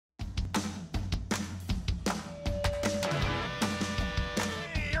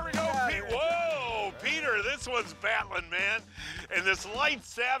this one's battling, man. And this light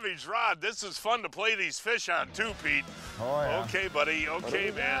Savage rod, this is fun to play these fish on too, Pete. Oh, yeah. Okay, buddy. Okay, what do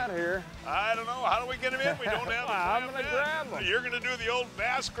we man. got here? I don't know. How do we get him in? We don't have I'm going to grab him. You're going to do the old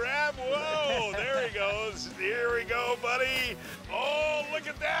bass grab? Whoa, there he goes. Here we go, buddy. Oh, look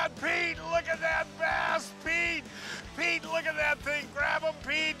at that, Pete. Look at that bass, Pete. Pete, look at that thing. Grab him,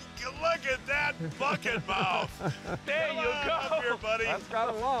 Pete. Look at that bucket mouth. There Come you on go. up here, buddy. That's got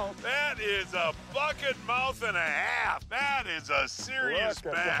a lump. That is a bucket mouth and a half. That is a serious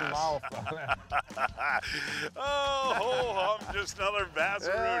Look bass. at the mouth on that. Oh, I'm just another bass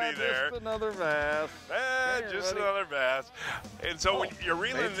Rudy there. Just another bass. Just another bass. And so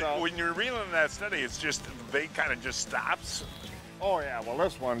when you're reeling that steady, it's just the bait kind of just stops. Oh yeah, well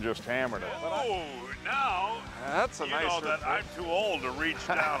this one just hammered it. Oh, now That's a you nice know that I'm too old to reach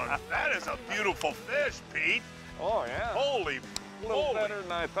down. And that is a beautiful fish, Pete. Oh yeah. Holy, A little holy. better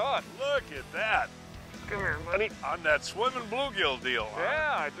than I thought. Look at that. Come here, buddy. On that swimming bluegill deal, huh?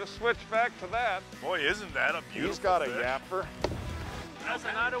 Yeah, I just switched back to that. Boy, isn't that a beautiful He's got a fish? yapper. That's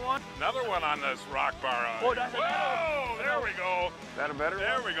another one. Another one on this rock bar. Oh, that's Whoa, another. there we go. Is that a better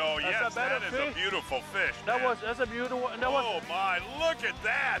There one? we go. That's Yes, a better that is a fish. beautiful fish. That's a beautiful one. And that Oh was, my, look at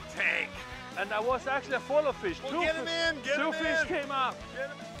that tank. and that was actually full of fish. Well, get him in, get him Two fish in. came up.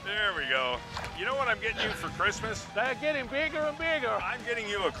 There we go. You know what I'm getting you for Christmas? They're getting bigger and bigger. I'm getting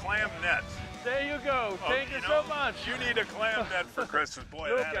you a clam net. There you go. Oh, Thank you so much. You need a clam net for Christmas. Boy,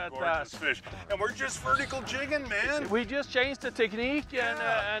 Look that's a at gorgeous that. fish. And we're just vertical jigging, man. We just changed the technique,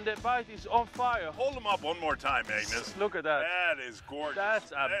 Yeah. and the bite is on fire. Hold them up one more time, Agnes. Look at that. That is gorgeous.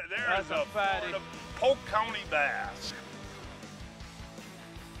 That's a There's a fatty. Polk County bass.